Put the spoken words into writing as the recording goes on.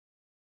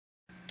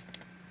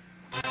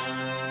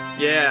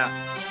Yeah,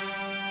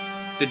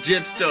 the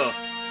Jibster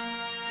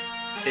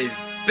is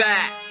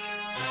back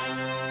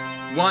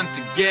once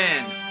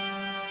again.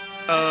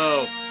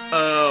 Oh,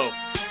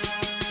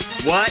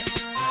 what?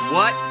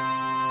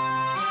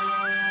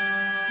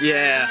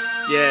 Yeah,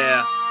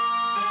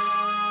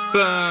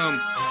 boom,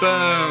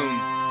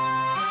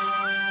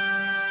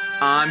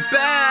 I'm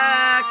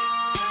back.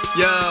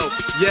 Yo,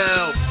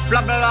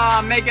 blah blah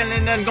blah, making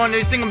and then going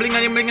to sing a bling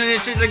and bling and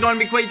shit. They're gonna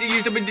be crazy.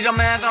 You should be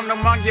dumbass. I'm the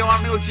monkey. I'm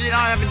no shit.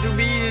 I happen to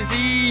be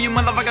see you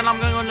motherfucker. I'm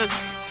gonna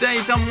say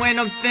some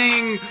random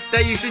thing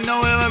that you should know.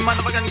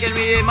 Motherfucker, get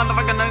me.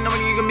 Motherfucker, nobody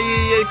you can be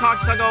a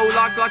cocksucker.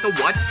 Lock like a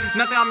what?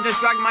 Nothing. I'm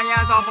just dragging my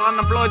ass off on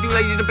the floor. Too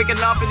lazy to pick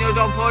it up and you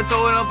don't pour it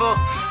over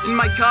in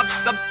my cups.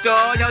 Up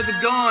dog. How's it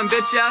going?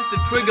 Bitch ass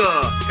the trigger.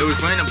 It was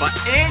random, but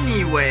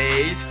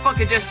anyways, fuck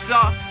it, just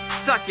suck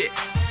it.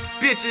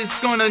 Bitch is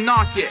gonna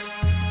knock it.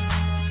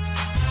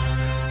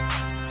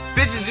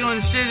 Bitches doing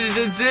shit,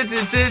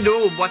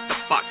 oh, what the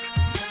fuck?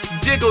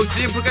 Jiggles,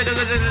 fuck at the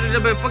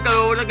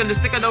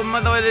stick of the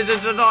mother,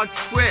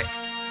 quick.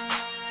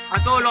 I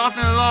throw it off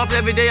in the loft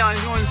every day. I'm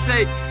going to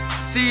say,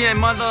 see a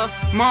mother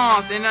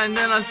moth, and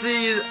then I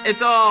see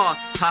it's all,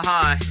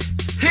 haha.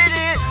 Hit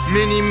it!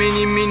 Mini,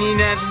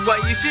 that's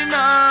what you should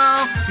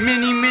know.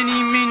 Mini,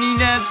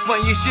 that's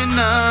what you should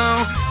know.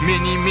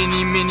 Mini,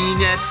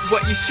 that's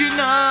what you should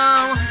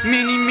know.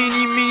 Mini,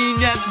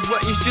 that's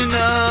what you should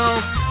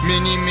know.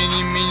 Mini,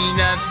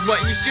 that's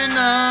what you should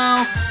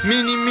know.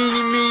 Mini,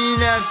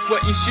 that's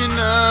what you should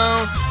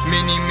know.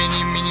 Mini,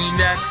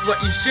 that's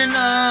what you should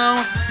know.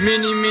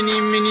 Mini,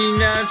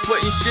 that's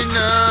what you should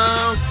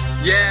know.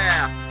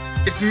 Yeah,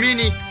 it's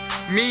mini.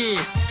 Me,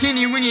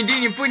 teeny weeny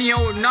deeny funny,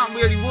 oh, not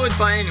really wood,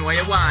 but anyway,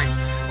 it rhymes.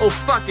 Oh,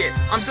 fuck it,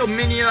 I'm so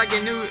mini like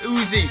a new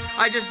Uzi.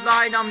 I just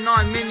lied, I'm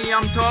not mini,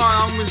 I'm tall,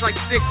 I'm almost like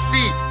 6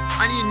 feet.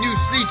 I need new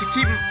sleep to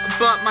keep,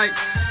 but my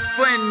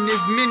friend is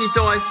mini,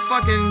 so I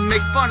fucking make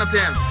fun of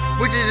him.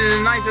 Which is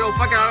a nice little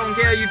fucker, I don't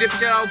care, you dip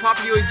it, I'll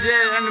pop you a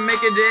jet and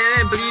make it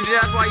dead. Bleed,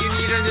 that's why you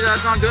need it,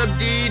 that's not good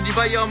deed.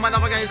 But yo,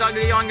 motherfucker, it's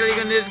ugly, I'm gonna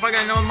this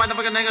fucking no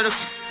motherfucker nigga.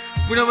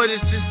 We know what,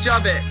 it's just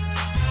chub it.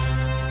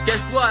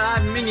 Guess what, I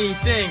have a mini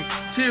thing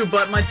too,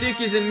 but my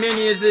dick isn't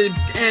mini as an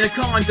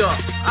anaconda.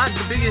 I have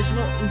the biggest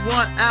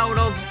one out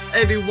of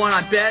everyone,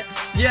 I bet.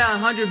 Yeah,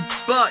 $100.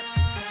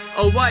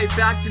 Alright,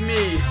 back to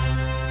me.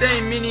 Say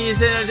mini is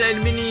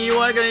mini, you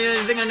are gonna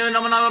think I know,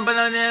 but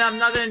I'm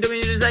not gonna do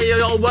me to say,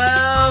 oh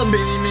well,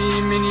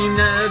 mini,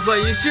 that's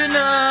what you should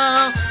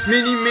know.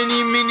 Mini,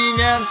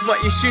 that's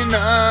what you should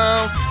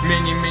know.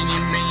 Mini,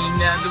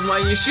 that's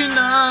what you should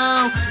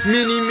know.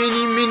 Mini,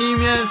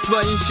 that's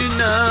what you should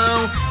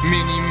know.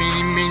 Mini,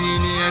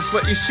 that's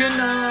what you should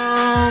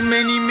know.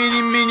 Mini,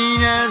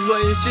 that's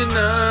what you should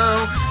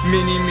know.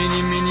 Mini,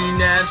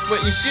 that's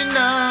what you should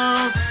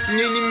know.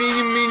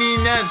 Mini,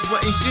 that's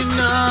what you should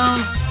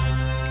know.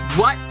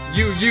 What?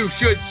 You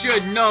should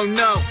know,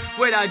 no.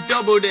 Wait, I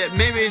doubled it.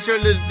 Maybe it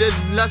should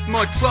have less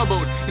more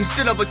trouble.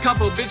 Instead of a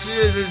couple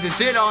bitches,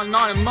 is it on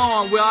not a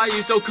more? Where are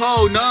you so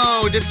cold?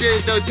 No, this shit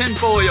is the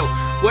tinfoil.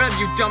 Whatever,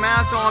 you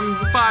dumbass, I'm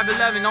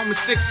 5'11",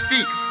 almost 6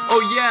 feet.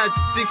 Oh yeah,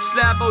 thick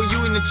slap, oh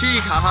you in the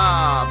cheek,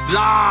 haha,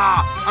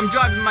 blah. I'm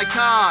driving my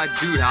car,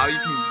 dude, are you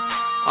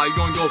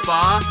gonna go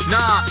far?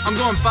 Nah, I'm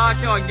going far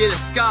till I get a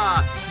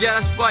scar. Yeah,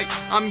 that's right,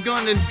 I'm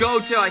gonna go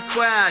till I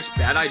crash,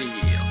 bad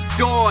idea.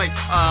 Toy,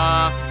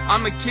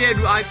 I'm a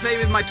kid, I play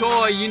with my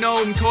toy, you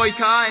know, toy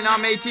car, and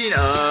I'm 18,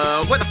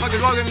 what the fuck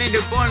is wrong with me to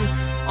run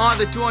on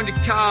the 200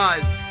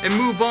 cars and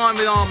move on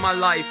with all my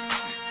life?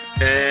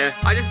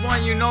 I just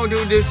want you to know,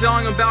 dude, this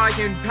song about I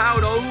can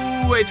pout.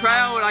 Ooh, a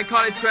trout, I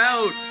caught a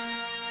trout.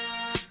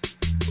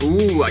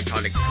 Ooh, I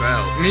caught a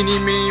trout. Mini,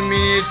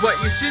 is what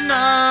you should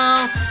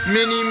know.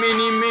 Mini,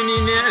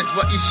 is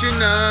what you should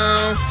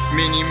know.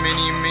 Mini,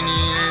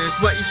 is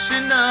what you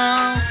should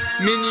know.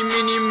 Mini,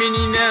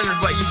 is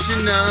what you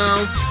should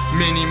know.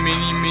 Mini,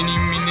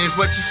 is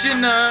what you should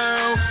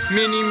know.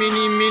 Mini,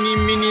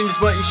 is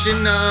what you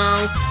should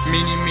know.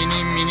 Mini,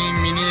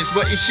 is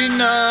what you should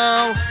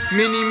know.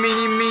 Mini,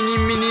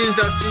 is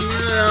what you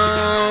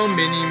know.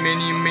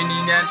 Mini,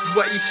 that's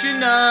what you should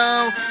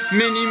know.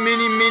 Mini,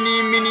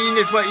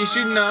 is what you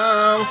should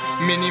know.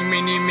 Mini,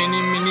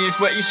 is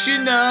what you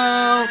should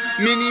know.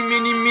 Mini,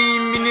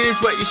 is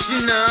what you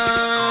should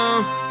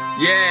know.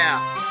 Yeah,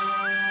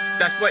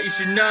 that's what you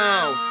should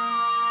know.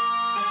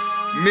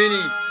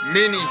 Mini.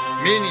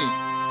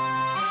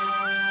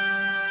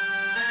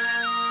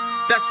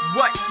 That's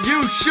what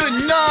you should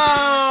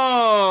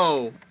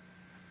know!